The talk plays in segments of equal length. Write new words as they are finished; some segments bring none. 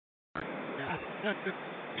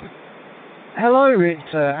Hello,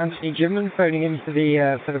 it's Anthony Jimman phoning in for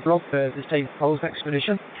the blog for the Save the Poles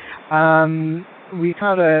expedition. We've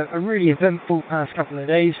had a really eventful past couple of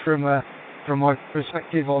days from my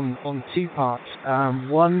perspective on two parts.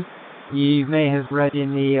 One, you may have read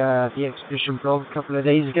in the expedition blog a couple of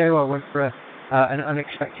days ago. I went for an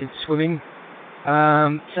unexpected swimming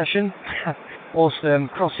session whilst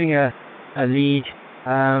crossing a lead.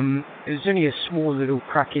 It was only a small little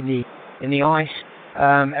crack in the ice.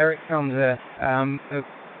 Eric found a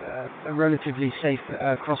relatively safe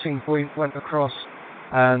crossing point, went across,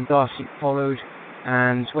 Darcy followed,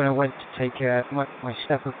 and when I went to take my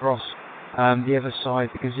step across the other side,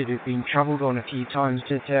 because it had been travelled on a few times,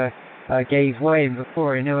 it gave way, and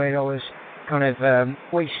before I knew it, I was kind of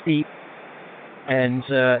waist deep and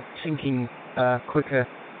sinking quicker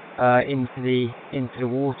into the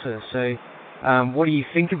water. So, what do you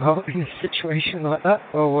think about in a situation like that?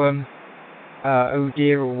 Well, oh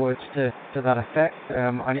dear, or words to that effect.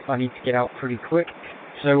 I need to get out pretty quick.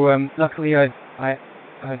 So luckily I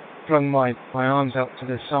flung my arms out to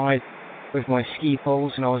the side with my ski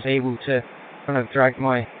poles, and I was able to kind of drag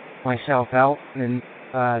myself out. And then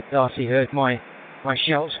Darcy heard my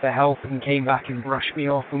shouts for help and came back and brushed me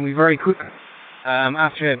off. And we very quickly,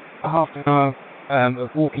 after half an hour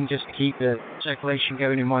of walking just to keep the circulation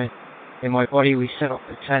going in my body, we set up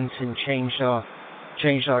the tent and changed our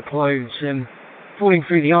clothes. And falling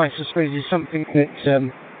through the ice, I suppose, is something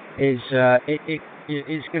that is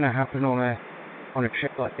going to happen on a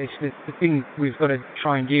trip like this. The thing we've got to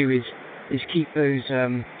try and do is keep those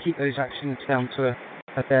accidents down to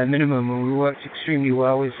a bare minimum, and we worked extremely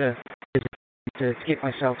well to get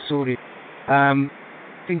myself sorted.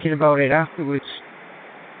 Thinking about it afterwards,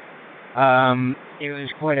 it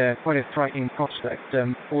was quite a frightening prospect,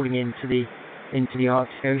 falling into the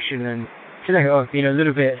Arctic Ocean. And today I've been a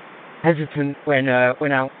little bit hesitant when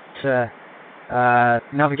out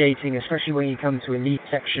navigating, especially when you come to a lead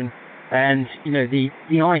section, and you know the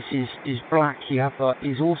ice is black. You have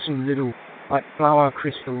these awesome little like flower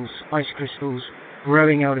crystals, ice crystals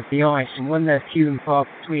growing out of the ice, and when they're few and far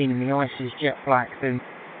between and the ice is jet black and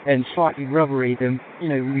slightly rubbery, then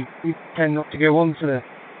we tend not to go on to the.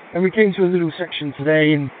 And we came to a little section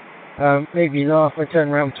today, and made me laugh. I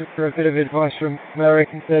turned around, took for a bit of advice from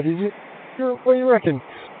Eric, and said, what do you reckon?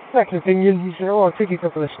 Second opinion, he said, I'll take a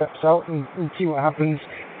couple of steps out and see what happens.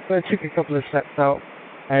 So I took a couple of steps out,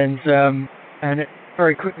 and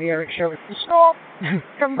very quickly Eric shouted, stop,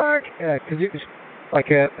 come back, because it was like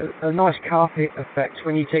a nice carpet effect.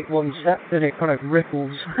 When you take one step, then it kind of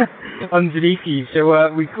ripples underneath you.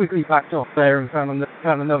 So we quickly backed off there and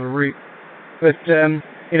found another route. But the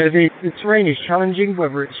terrain is challenging,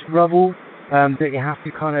 whether it's rubble that you have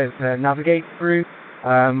to kind of navigate through,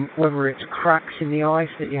 whether it's cracks in the ice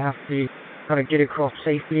that you have to kind of get across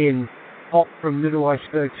safely and hop from little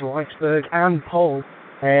iceberg to iceberg and pull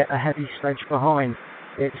a heavy sledge behind.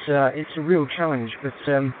 It's a real challenge, but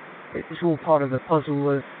it's all part of the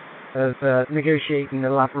puzzle of negotiating the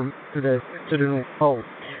labyrinth to the North Pole.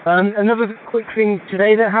 Another quick thing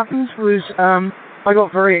today that happened was I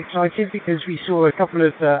got very excited because we saw a couple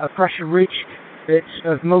of a pressure ridge bits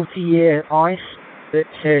of multi-year ice that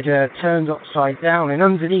had turned upside down, and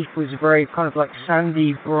underneath was a very kind of like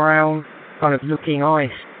sandy brown kind of looking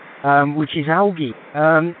ice, which is algae.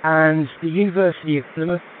 And the University of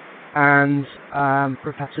Plymouth and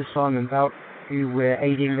Professor Simon Bout, who we're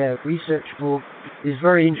aiding their research for, is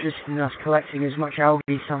very interested in us collecting as much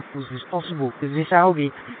algae samples as possible, because this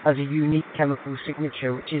algae has a unique chemical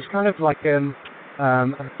signature, which is kind of like a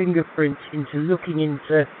fingerprint into looking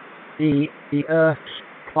into the Earth's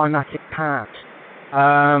climatic past,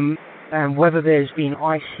 and whether there's been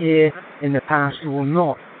ice here in the past or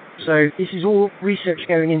not. So this is all research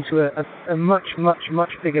going into a much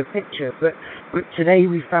bigger picture. But today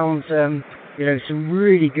we found some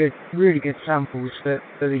really good samples for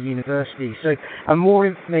the university. So more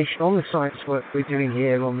information on the science work we're doing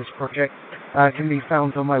here on this project can be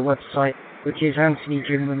found on my website, which is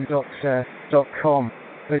anthonyjimman.com.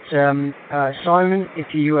 But Simon,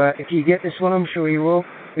 if you get this one, I'm sure you will.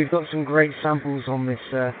 We've got some great samples on this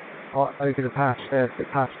over the past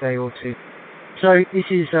day or two. So this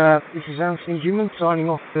is Anthony Jimman signing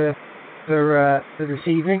off for this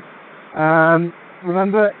evening.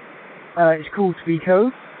 Remember, it's cool to be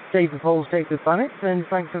Cove. Save the poles, save the planet, and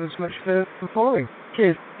thanks ever so much for following.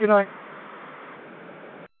 Cheers. Good night.